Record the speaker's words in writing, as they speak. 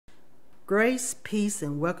Grace, peace,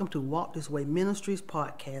 and welcome to Walk This Way Ministries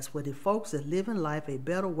podcast, where the folks that live in life a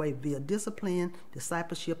better way via discipline,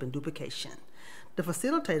 discipleship, and duplication. The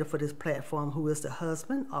facilitator for this platform, who is the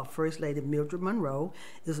husband of First Lady Mildred Monroe,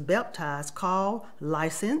 is baptized, called,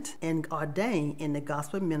 licensed, and ordained in the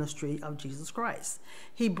gospel ministry of Jesus Christ.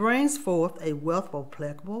 He brings forth a wealth of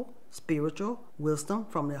applicable spiritual wisdom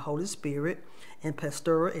from the Holy Spirit and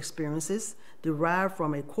pastoral experiences derived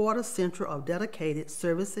from a quarter century of dedicated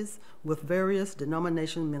services with various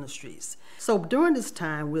denomination ministries. So during this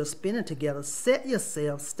time we're spending together, set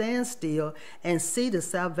yourself, stand still, and see the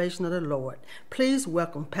salvation of the Lord. Please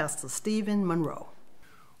welcome Pastor Stephen Monroe.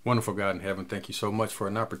 Wonderful God in heaven, thank you so much for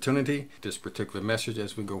an opportunity, this particular message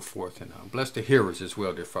as we go forth. And bless the hearers as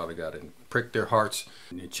well, dear Father God, and prick their hearts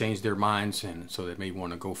and change their minds, and so they may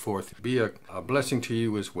want to go forth. Be a blessing to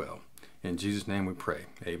you as well. In Jesus' name we pray.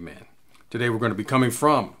 Amen. Today we're going to be coming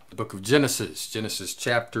from the book of Genesis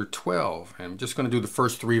chapter 12. And I'm just going to do the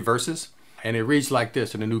first 3 verses. And it reads like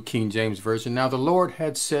this in the New King James Version. Now the Lord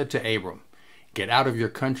had said to Abram, get out of your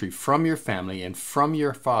country, from your family, and from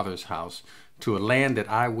your father's house, to a land that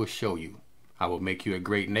I will show you. I will make you a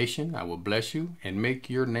great nation. I will bless you and make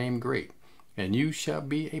your name great, and you shall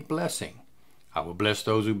be a blessing. I will bless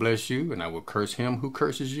those who bless you, and I will curse him who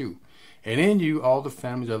curses you. And in you all the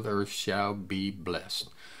families of the earth shall be blessed.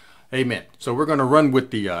 Amen. So we're going to run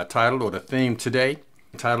with the title or the theme today,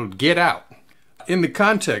 entitled Get Out. In the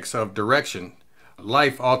context of direction,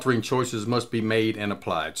 life-altering choices must be made and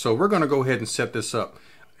applied. So we're going to go ahead and set this up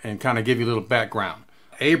and kind of give you a little background.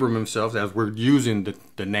 Abram himself, as we're using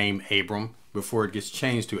the name Abram before it gets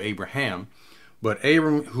changed to Abraham, but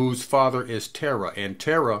Abram, whose father is Terah, and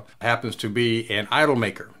Terah happens to be an idol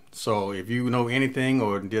maker. So if you know anything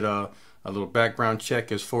or did a little background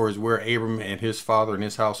check as far as where Abram and his father and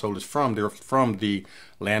his household is from, they're from the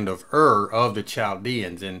land of Ur of the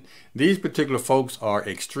Chaldeans. And these particular folks are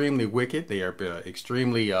extremely wicked. They are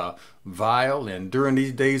extremely vile. And during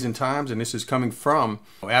these days and times, and this is coming from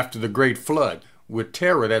after the great flood, with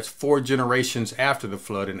Terah, that's 4 generations after the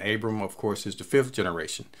flood, and Abram, of course, is the 5th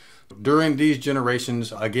generation. During these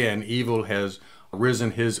generations, again, evil has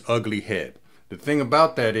risen his ugly head. The thing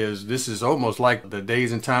about that is, this is almost like the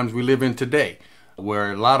days and times we live in today,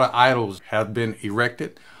 where a lot of idols have been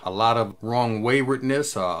erected, a lot of wrong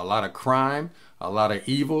waywardness, a lot of crime, a lot of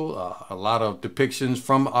evil, a lot of depictions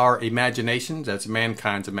from our imaginations, that's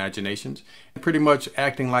mankind's imaginations, pretty much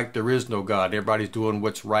acting like there is no God. Everybody's doing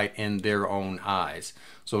what's right in their own eyes.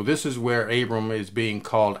 So this is where Abram is being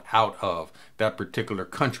called out of, that particular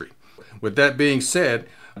country. With that being said,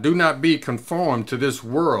 do not be conformed to this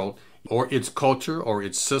world or its culture or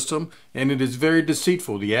its system, and it is very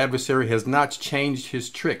deceitful. The adversary has not changed his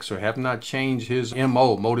tricks or have not changed his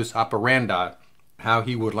modus operandi, how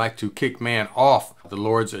he would like to kick man off the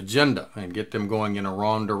Lord's agenda and get them going in a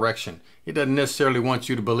wrong direction. He doesn't necessarily want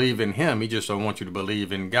you to believe in him. He just don't want you to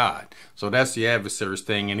believe in God. So that's the adversary's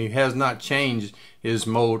thing, and he has not changed his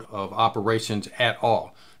mode of operations at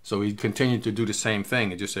all. So he continued to do the same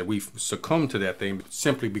thing. It just said we've succumbed to that thing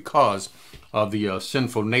simply because of the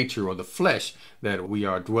sinful nature or the flesh that we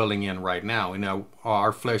are dwelling in right now. And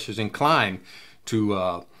our flesh is inclined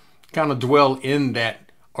to kind of dwell in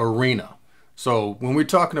that arena. So when we're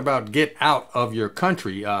talking about get out of your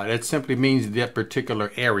country, that simply means that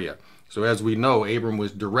particular area. So as we know, Abram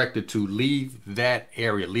was directed to leave that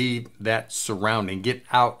area, leave that surrounding, get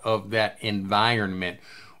out of that environment,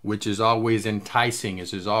 which is always enticing,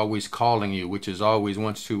 which is always calling you, which is always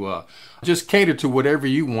wants to just cater to whatever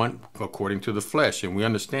you want according to the flesh. And we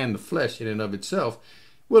understand the flesh in and of itself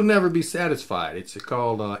will never be satisfied. It's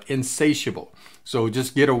called insatiable. So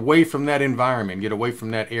just get away from that environment, get away from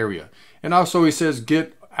that area. And also he says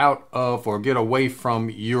get out of or get away from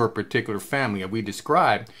your particular family. And we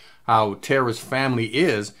described how Terah's family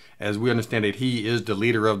is, as we understand that he is the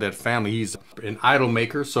leader of that family. He's an idol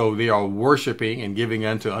maker, so they are worshiping and giving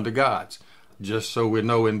unto gods. Just so we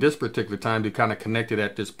know in this particular time, to kind of connect it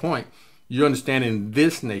at this point, you understand in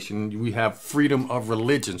this nation, we have freedom of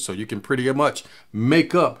religion. So you can pretty much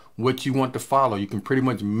make up what you want to follow. You can pretty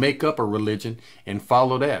much make up a religion and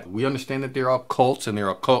follow that. We understand that there are cults and there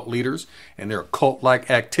are cult leaders and there are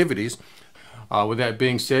cult-like activities. With that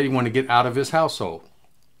being said, you want to get out of his household.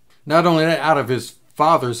 Not only that, out of his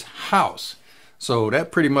father's house. So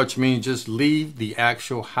that pretty much means just leave the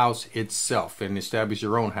actual house itself and establish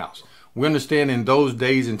your own house. We understand in those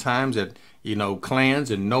days and times that,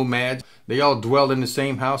 clans and nomads, they all dwell in the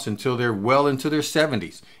same house until they're well into their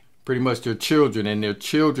 70s. Pretty much their children and their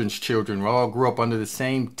children's children all grew up under the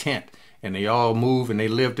same tent, and they all move and they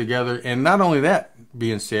live together. And not only that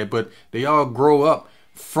being said, but they all grow up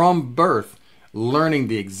from birth learning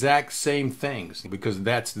the exact same things because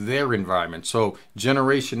that's their environment. So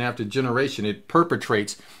generation after generation, it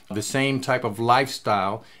perpetrates the same type of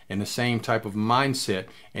lifestyle and the same type of mindset,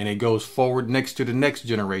 and it goes forward next to the next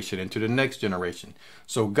generation and to the next generation.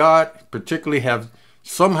 So God particularly have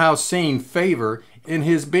somehow seen favor in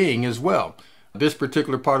his being as well. This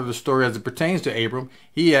particular part of the story, as it pertains to Abram,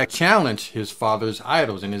 he had challenged his father's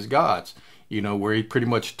idols and his gods, where he pretty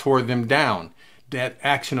much tore them down. That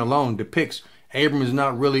action alone depicts Abram is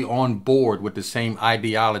not really on board with the same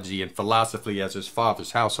ideology and philosophy as his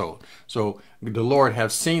father's household. So the Lord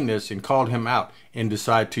has seen this and called him out and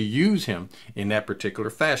decided to use him in that particular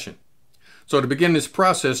fashion. So to begin this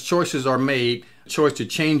process, choices are made. The choice to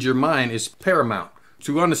change your mind is paramount.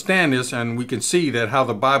 To understand this, and we can see that how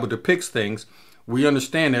the Bible depicts things, we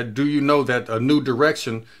understand that, do you know that a new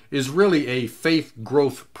direction is really a faith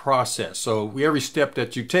growth process? So every step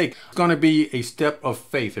that you take is going to be a step of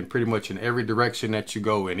faith, and pretty much in every direction that you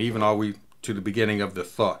go in, even all the way to the beginning of the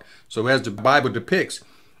thought. So as the Bible depicts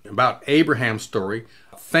about Abraham's story,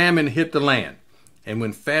 famine hit the land. And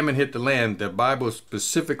when famine hit the land, the Bible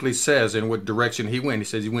specifically says in what direction he went. He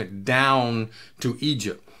says he went down to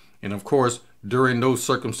Egypt. And of course, during those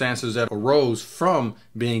circumstances that arose from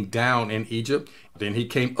being down in Egypt, then he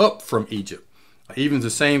came up from Egypt. Even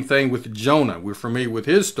the same thing with Jonah. We're familiar with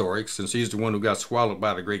his story since he's the one who got swallowed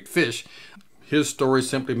by the great fish. His story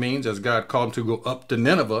simply means, as God called him to go up to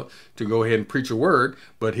Nineveh to go ahead and preach a word,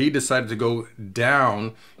 but he decided to go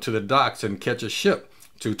down to the docks and catch a ship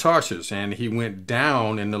to Tarshish, and he went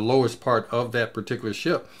down in the lowest part of that particular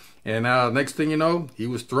ship. And next thing you know, he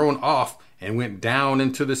was thrown off and went down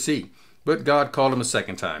into the sea. But God called him a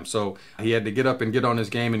second time. So he had to get up and get on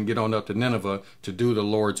his game and get on up to Nineveh to do the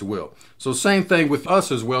Lord's will. So same thing with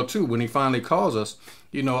us as well, too. When he finally calls us,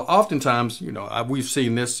 oftentimes, we've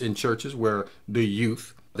seen this in churches where the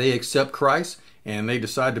youth, they accept Christ and they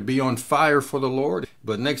decide to be on fire for the Lord.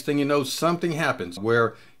 But next thing you know, something happens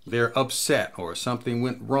where they're upset or something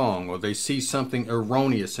went wrong or they see something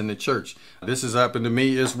erroneous in the church. This has happened to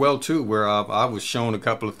me as well too, where I was shown a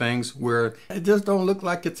couple of things where it just don't look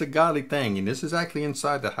like it's a godly thing, and this is actually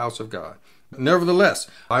inside the house of God. Nevertheless,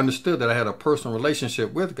 I understood that I had a personal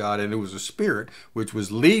relationship with God, and it was the Spirit which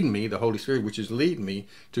was leading me, the Holy Spirit which is leading me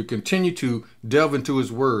to continue to delve into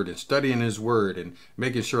His Word and studying His Word and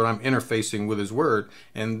making sure I'm interfacing with His Word.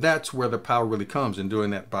 And that's where the power really comes in doing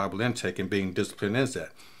that Bible intake and being disciplined in that.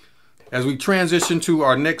 As we transition to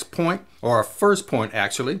our next point, or our first point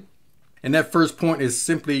actually, and that first point is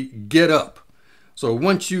simply get up. So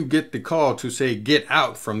once you get the call to say get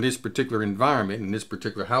out from this particular environment, in this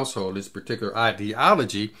particular household, this particular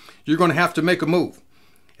ideology, you're going to have to make a move.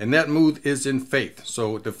 And that move is in faith.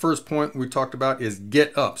 So the first point we talked about is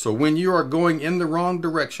get up. So when you are going in the wrong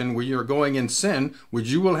direction, when you're going in sin, which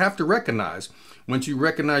you will have to recognize, once you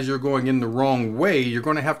recognize you're going in the wrong way, you're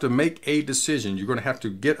going to have to make a decision. You're going to have to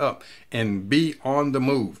get up and be on the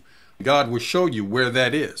move. God will show you where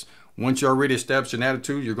that is. Once you already established an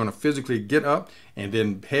attitude, you're going to physically get up and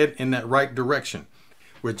then head in that right direction.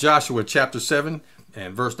 With Joshua chapter 7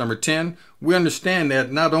 and verse number 10, we understand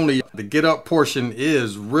that not only the get up portion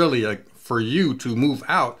is really for you to move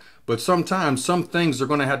out, but sometimes some things are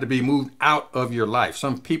going to have to be moved out of your life.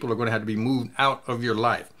 Some people are going to have to be moved out of your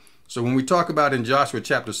life. So when we talk about in Joshua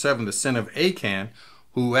chapter 7, the sin of Achan,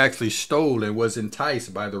 who actually stole and was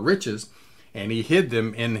enticed by the riches, and he hid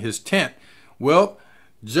them in his tent, well,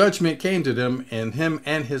 judgment came to them, and him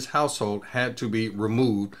and his household had to be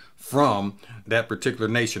removed from that particular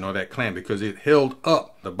nation or that clan because it held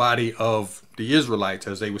up the body of the Israelites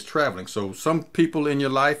as they was traveling. So some people in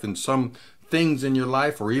your life and some things in your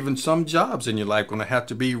life or even some jobs in your life going to have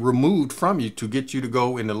to be removed from you to get you to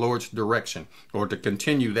go in the Lord's direction or to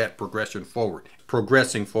continue that progressing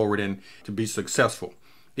forward and to be successful.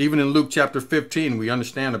 Even in Luke chapter 15, we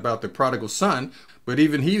understand about the prodigal son, but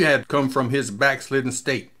even he had come from his backslidden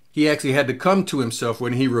state. He actually had to come to himself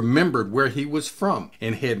when he remembered where he was from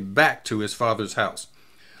and head back to his father's house.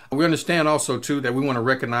 We understand also, too, that we want to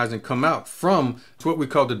recognize and come out from what we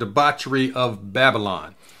call the debauchery of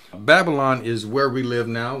Babylon. Babylon is where we live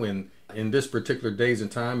now in this particular days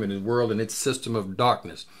and time in the world and its system of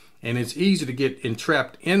darkness. And it's easy to get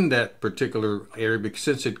entrapped in that particular area because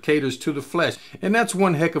since it caters to the flesh. And that's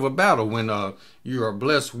one heck of a battle when you are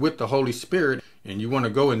blessed with the Holy Spirit and you want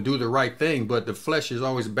to go and do the right thing, but the flesh is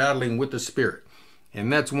always battling with the Spirit.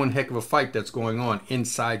 And that's one heck of a fight that's going on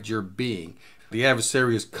inside your being. The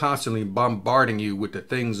adversary is constantly bombarding you with the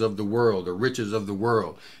things of the world, the riches of the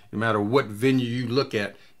world. No matter what venue you look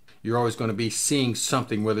at, you're always going to be seeing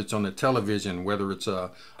something, whether it's on the television, whether it's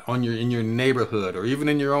in your neighborhood or even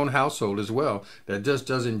in your own household as well that just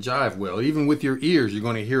doesn't jive well. Even with your ears, you're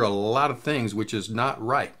going to hear a lot of things which is not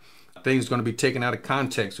right. Things are going to be taken out of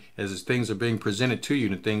context as things are being presented to you,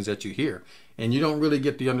 the things that you hear. And you don't really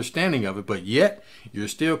get the understanding of it, but yet you're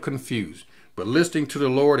still confused. But listening to the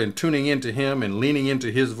Lord and tuning into him and leaning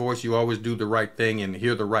into his voice, you always do the right thing and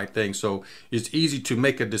hear the right thing. So it's easy to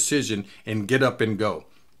make a decision and get up and go.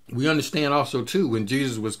 We understand also, too, when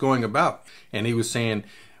Jesus was going about and he was saying,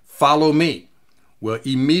 follow me. Well,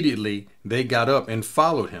 immediately they got up and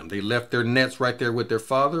followed him. They left their nets right there with their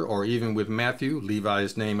father, or even with Matthew,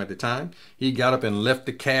 Levi's name at the time. He got up and left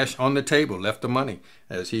the cash on the table, left the money,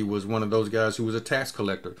 as he was one of those guys who was a tax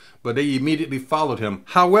collector. But they immediately followed him.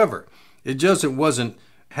 However, it just wasn't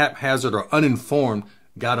haphazard or uninformed,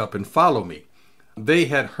 got up and follow me. They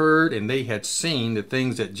had heard and they had seen the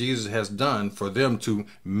things that Jesus has done for them to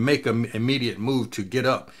make an immediate move to get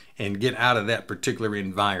up and get out of that particular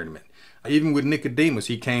environment. Even with Nicodemus,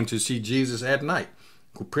 he came to see Jesus at night.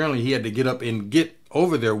 Apparently, he had to get up and get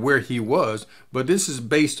over there where he was, but this is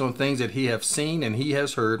based on things that he has seen and he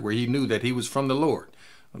has heard where he knew that he was from the Lord.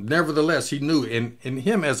 Nevertheless, he knew in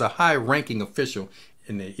him as a high-ranking official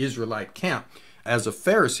in the Israelite camp, as a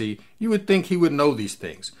Pharisee, you would think he would know these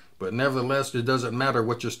things. But nevertheless, it doesn't matter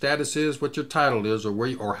what your status is, what your title is, or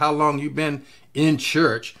or how long you've been in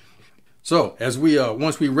church. So, as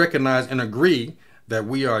once we recognize and agree that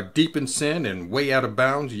we are deep in sin and way out of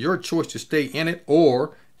bounds, your choice to stay in it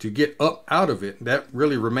or to get up out of it, that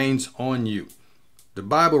really remains on you. The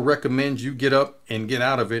Bible recommends you get up and get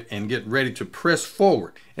out of it and get ready to press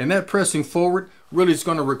forward. And that pressing forward really is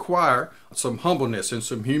going to require some humbleness and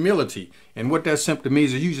some humility. And what that simply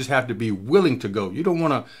means is you just have to be willing to go. You don't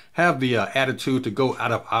want to have the attitude to go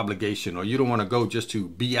out of obligation, or you don't want to go just to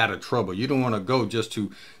be out of trouble. You don't want to go just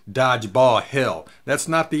to dodgeball hell. That's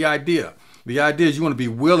not the idea. The idea is you want to be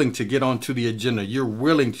willing to get onto the agenda. You're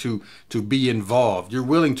willing to be involved. You're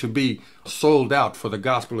willing to be sold out for the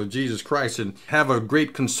gospel of Jesus Christ and have a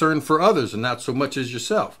great concern for others and not so much as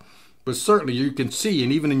yourself. But certainly you can see,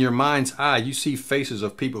 and even in your mind's eye, you see faces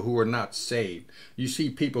of people who are not saved. You see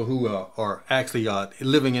people who are actually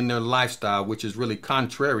living in their lifestyle, which is really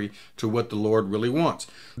contrary to what the Lord really wants.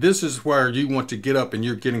 This is where you want to get up and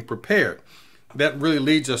you're getting prepared. That really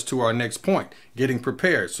leads us to our next point, getting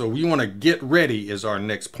prepared. So we want to get ready is our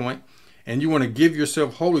next point. And you want to give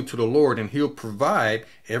yourself wholly to the Lord, and he'll provide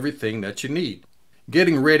everything that you need.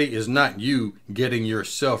 Getting ready is not you getting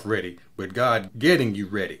yourself ready, but God getting you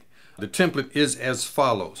ready. The template is as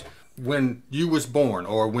follows. When you was born,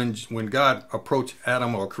 or when God approached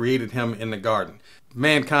Adam or created him in the garden,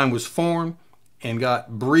 mankind was formed and God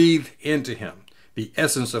breathed into him the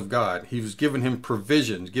essence of God. He was giving him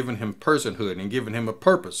provisions, giving him personhood, and giving him a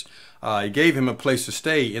purpose. He gave him a place to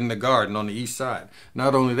stay in the garden on the east side.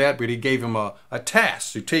 Not only that, but he gave him a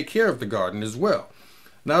task to take care of the garden as well.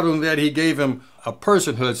 Not only that, he gave him a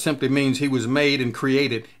personhood, simply means he was made and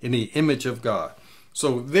created in the image of God.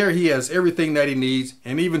 So there he has everything that he needs.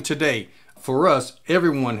 And even today, for us,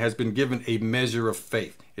 everyone has been given a measure of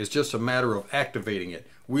faith. It's just a matter of activating it.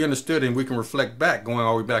 We understood, and we can reflect back, going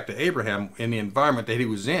all the way back to Abraham in the environment that he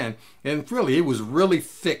was in. And really, it was really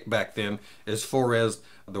thick back then as far as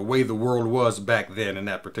the way the world was back then in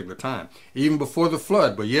that particular time. Even before the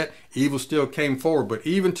flood, but yet evil still came forward. But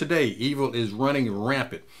even today, evil is running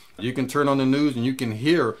rampant. You can turn on the news and you can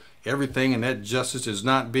hear everything, and that justice is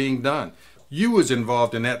not being done. You was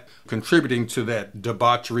involved in that, contributing to that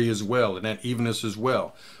debauchery as well, and that evilness as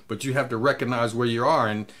well. But you have to recognize where you are.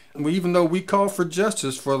 And even though we call for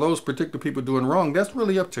justice for those particular people doing wrong, that's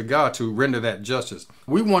really up to God to render that justice.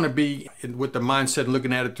 We want to be with the mindset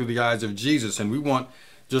looking at it through the eyes of Jesus. And we want,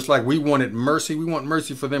 just like we wanted mercy, we want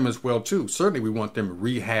mercy for them as well too. Certainly we want them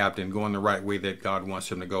rehabbed and going the right way that God wants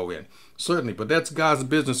them to go in. Certainly, but that's God's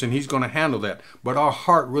business and he's going to handle that. But our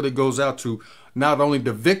heart really goes out to not only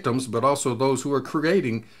the victims, but also those who are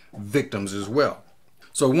creating victims as well.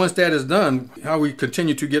 So once that is done, how we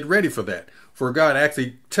continue to get ready for that? For God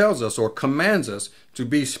actually tells us or commands us to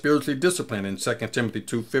be spiritually disciplined in 2 Timothy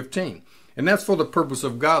 2:15. And that's for the purpose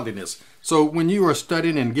of godliness. So when you are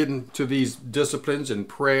studying and getting to these disciplines in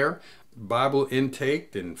prayer, Bible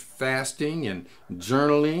intake and fasting and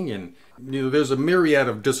journaling, and there's a myriad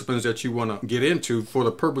of disciplines that you want to get into for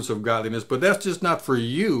the purpose of godliness, but that's just not for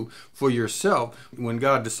you, for yourself. When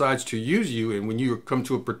God decides to use you, and when you come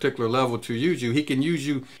to a particular level to use you, he can use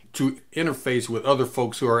you to interface with other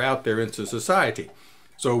folks who are out there into society.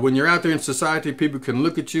 So when you're out there in society, people can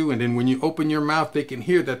look at you, and then when you open your mouth, they can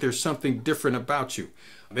hear that there's something different about you.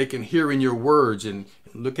 They can hear in your words and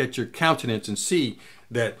look at your countenance and see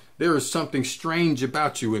that there is something strange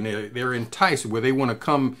about you, and they're enticed where they want to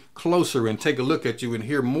come closer and take a look at you and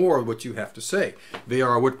hear more of what you have to say. They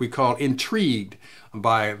are what we call intrigued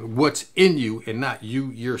by what's in you and not you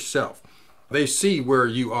yourself. They see where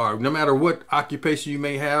you are, no matter what occupation you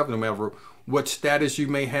may have, no matter what status you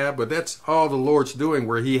may have, but that's all the Lord's doing,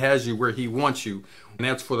 where he has you, where he wants you. And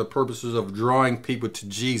that's for the purposes of drawing people to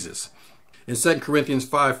Jesus. In 2 Corinthians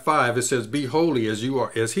 5:5, it says, be holy as you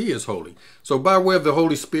are, as he is holy. So by way of the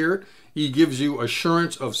Holy Spirit, he gives you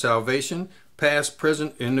assurance of salvation, past,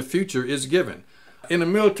 present, and the future is given. In a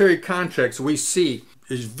military context, we see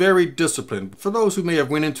is very disciplined. For those who may have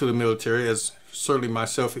went into the military, as certainly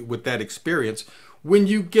myself with that experience, when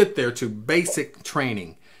you get there to basic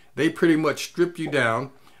training, they pretty much strip you down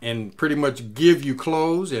and pretty much give you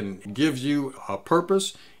clothes and gives you a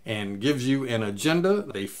purpose and gives you an agenda.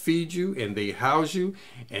 They feed you and they house you,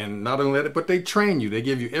 and not only that, but they train you. They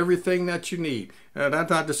give you everything that you need. That's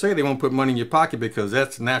not to say they won't put money in your pocket, because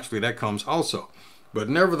that's naturally, that comes also. But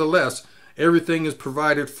nevertheless, everything is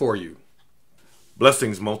provided for you.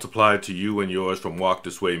 Blessings multiplied to you and yours from Walk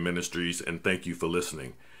This Way Ministries, and thank you for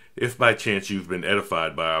listening. If by chance you've been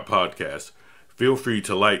edified by our podcast, feel free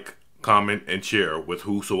to like, comment, and share with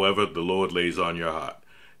whosoever the Lord lays on your heart.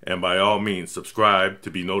 And by all means, subscribe to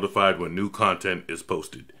be notified when new content is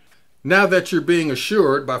posted. Now that you're being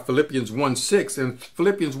assured by Philippians 1:6, and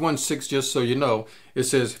Philippians 1:6, just so you know, it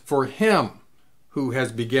says, for him who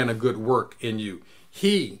has begun a good work in you,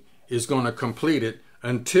 he is going to complete it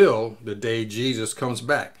until the day Jesus comes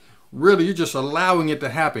back. Really, you're just allowing it to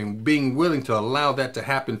happen, being willing to allow that to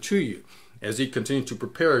happen to you as he continues to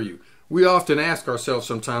prepare you. We often ask ourselves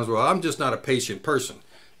sometimes, well, I'm just not a patient person.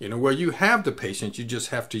 Well, you have the patience, you just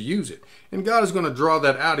have to use it. And God is going to draw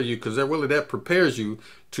that out of you, because that prepares you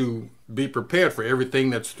to be prepared for everything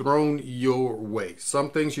that's thrown your way. Some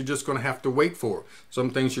things you're just going to have to wait for. Some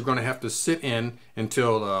things you're going to have to sit in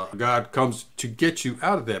until God comes to get you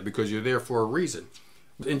out of that, because you're there for a reason.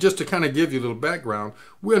 And just to kind of give you a little background,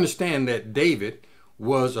 we understand that David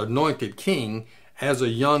was anointed king as a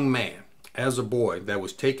young man, as a boy that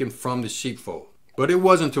was taken from the sheepfold. But it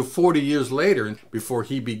wasn't until 40 years later before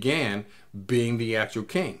he began being the actual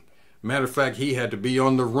king. Matter of fact, he had to be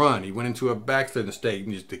on the run. He went into a backslidden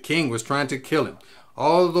state. The king was trying to kill him.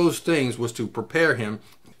 All of those things was to prepare him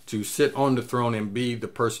to sit on the throne and be the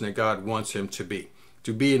person that God wants him to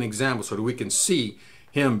be an example, so that we can see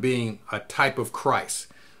him being a type of Christ.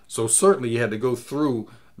 So certainly you had to go through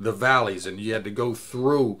the valleys, and you had to go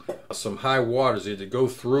through some high waters. You had to go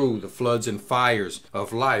through the floods and fires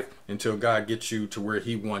of life until God gets you to where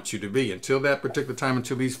he wants you to be. Until that particular time,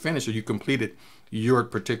 until he's finished, or you completed your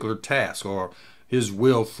particular task or his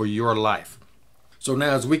will for your life. So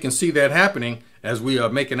now, as we can see that happening, as we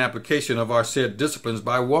make an application of our said disciplines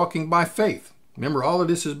by walking by faith. Remember, all of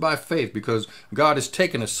this is by faith, because God has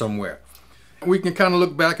taken us somewhere. We can kind of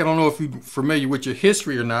look back. I don't know if you're familiar with your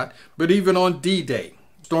history or not, but even on D-Day,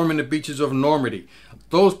 storming the beaches of Normandy,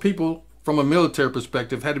 those people from a military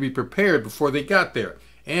perspective had to be prepared before they got there.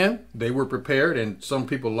 And they were prepared, and some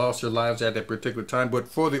people lost their lives at that particular time. But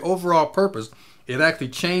for the overall purpose, it actually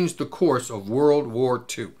changed the course of World War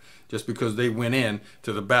II, just because they went in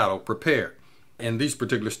to the battle prepared. In these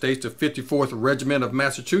particular states, the 54th Regiment of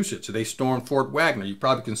Massachusetts, they stormed Fort Wagner. You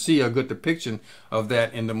probably can see a good depiction of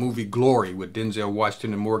that in the movie Glory with Denzel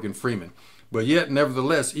Washington and Morgan Freeman. But yet,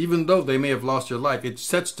 nevertheless, even though they may have lost their life, it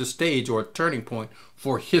sets the stage or a turning point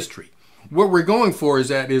for history. What we're going for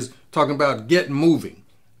is talking about get moving.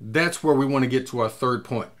 That's where we want to get to our third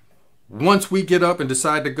point. Once we get up and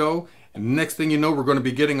decide to go, and next thing you know, we're going to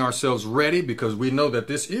be getting ourselves ready, because we know that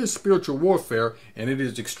this is spiritual warfare and it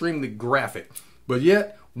is extremely graphic. But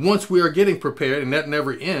yet, once we are getting prepared, and that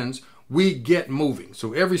never ends, we get moving.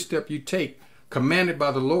 So every step you take, commanded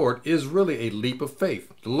by the Lord, is really a leap of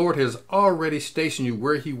faith. The Lord has already stationed you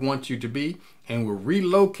where he wants you to be and will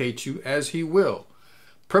relocate you as he will.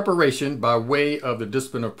 Preparation by way of the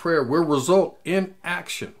discipline of prayer will result in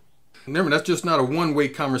action. Remember, that's just not a one-way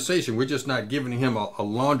conversation. We're just not giving him a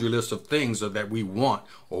laundry list of things that we want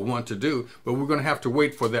or want to do, but we're going to have to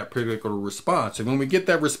wait for that particular response. And when we get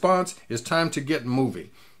that response, it's time to get moving.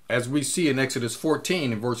 As we see in Exodus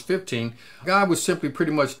 14 and verse 15, God was simply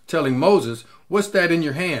pretty much telling Moses, what's that in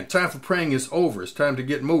your hand? Time for praying is over. It's time to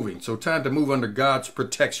get moving. So time to move under God's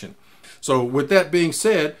protection. So with that being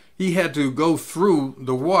said, he had to go through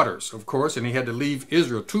the waters, of course, and he had to leave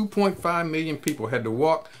Israel. 2.5 million people had to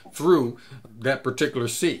walk through that particular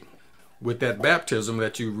sea. With that baptism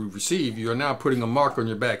that you receive, you are now putting a mark on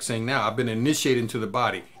your back saying, now I've been initiated into the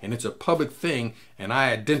body, and it's a public thing, and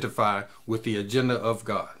I identify with the agenda of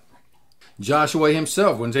God. Joshua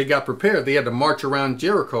himself, when they got prepared, they had to march around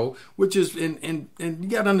Jericho, which is, and you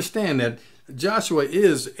got to understand that Joshua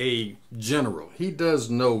is a general. He does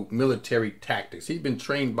know military tactics. He's been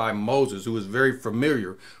trained by Moses, who is very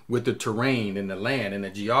familiar with the terrain and the land and the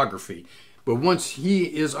geography. But once he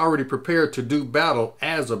is already prepared to do battle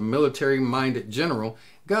as a military-minded general,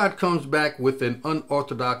 God comes back with an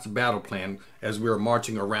unorthodox battle plan as we are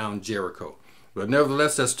marching around Jericho. But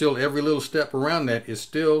nevertheless, that's still, every little step around that is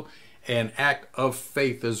still an act of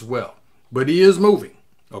faith as well. But he is moving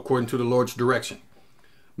according to the Lord's direction.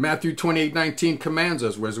 Matthew 28:19 commands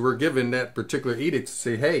us, as we're given that particular edict, to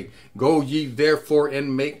say, hey, go ye therefore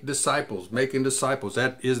and make disciples. Making disciples,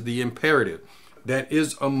 that is the imperative. That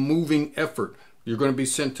is a moving effort. You're going to be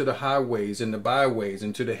sent to the highways and the byways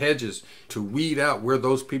and to the hedges to weed out where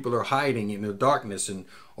those people are hiding in the darkness, and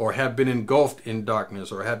or have been engulfed in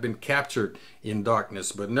darkness, or have been captured in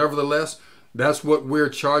darkness. But nevertheless, that's what we're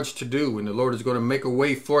charged to do, and the Lord is going to make a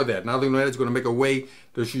way for that. Not only that, it's going to make a way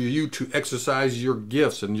for you to exercise your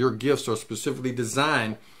gifts, and your gifts are specifically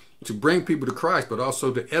designed to bring people to Christ, but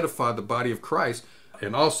also to edify the body of Christ,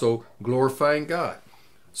 and also glorifying God.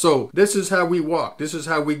 So this is how we walk. This is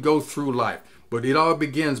how we go through life. But it all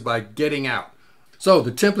begins by getting out. So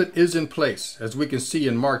the template is in place, as we can see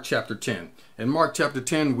in Mark chapter 10. In Mark chapter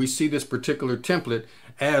 10, we see this particular template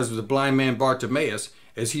as the blind man Bartimaeus,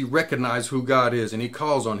 as he recognized who God is, and he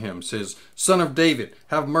calls on him, says, Son of David,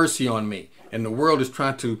 have mercy on me. And the world is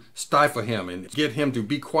trying to stifle him and get him to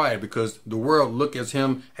be quiet, because the world look at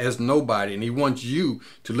him as nobody, and he wants you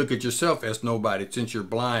to look at yourself as nobody, since you're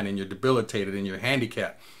blind and you're debilitated and you're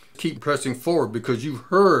handicapped. Keep pressing forward because you've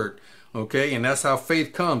heard, okay? And that's how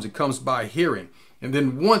faith comes. It comes by hearing. And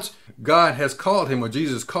then once God has called him, or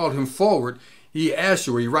Jesus called him forward, he asks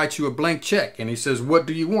you, or he writes you a blank check, and he says, what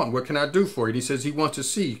do you want? What can I do for you? And he says he wants to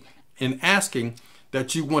see. In asking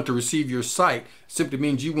that you want to receive your sight simply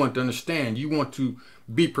means you want to understand. You want to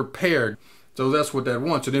be prepared. So that's what that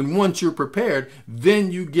wants. And then once you're prepared, then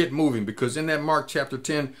you get moving. Because in that Mark chapter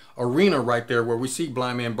 10 arena right there where we see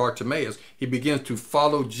blind man Bartimaeus, he begins to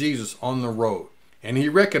follow Jesus on the road. And he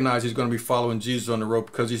recognizes he's going to be following Jesus on the road,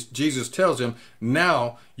 because Jesus tells him,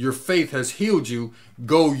 now your faith has healed you.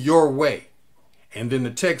 Go your way. And then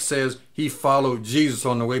the text says he followed Jesus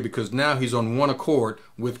on the way, because now he's on one accord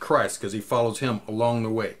with Christ, because he follows him along the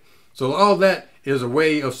way. So all that is a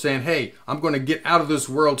way of saying, hey, I'm going to get out of this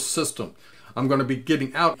world system. I'm going to be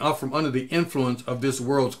getting out from under the influence of this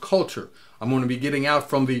world's culture. I'm going to be getting out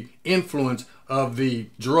from the influence of the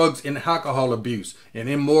drugs and alcohol abuse and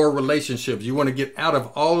immoral relationships. You want to get out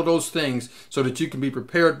of all of those things so that you can be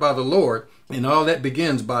prepared by the Lord. And all that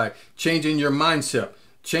begins by changing your mindset.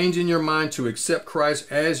 Changing your mind to accept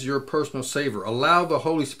Christ as your personal Savior. Allow the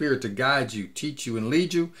Holy Spirit to guide you, teach you, and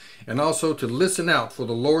lead you, and also to listen out for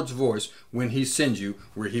the Lord's voice when he sends you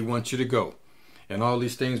where he wants you to go. And all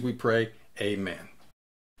these things we pray, amen.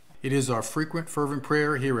 It is our frequent, fervent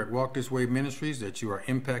prayer here at Walk This Way Ministries that you are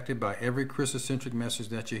impacted by every Christocentric message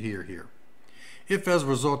that you hear here. If as a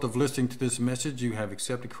result of listening to this message you have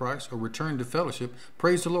accepted Christ or returned to fellowship,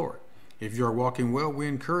 praise the Lord. If you are walking well, we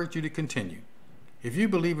encourage you to continue. If you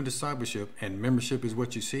believe in discipleship and membership is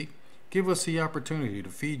what you seek, give us the opportunity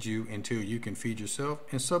to feed you until you can feed yourself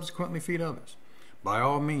and subsequently feed others. By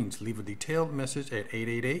all means, leave a detailed message at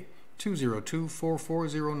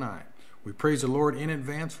 888-202-4409. We praise the Lord in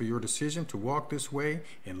advance for your decision to walk this way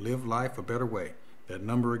and live life a better way. That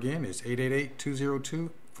number again is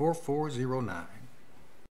 888-202-4409.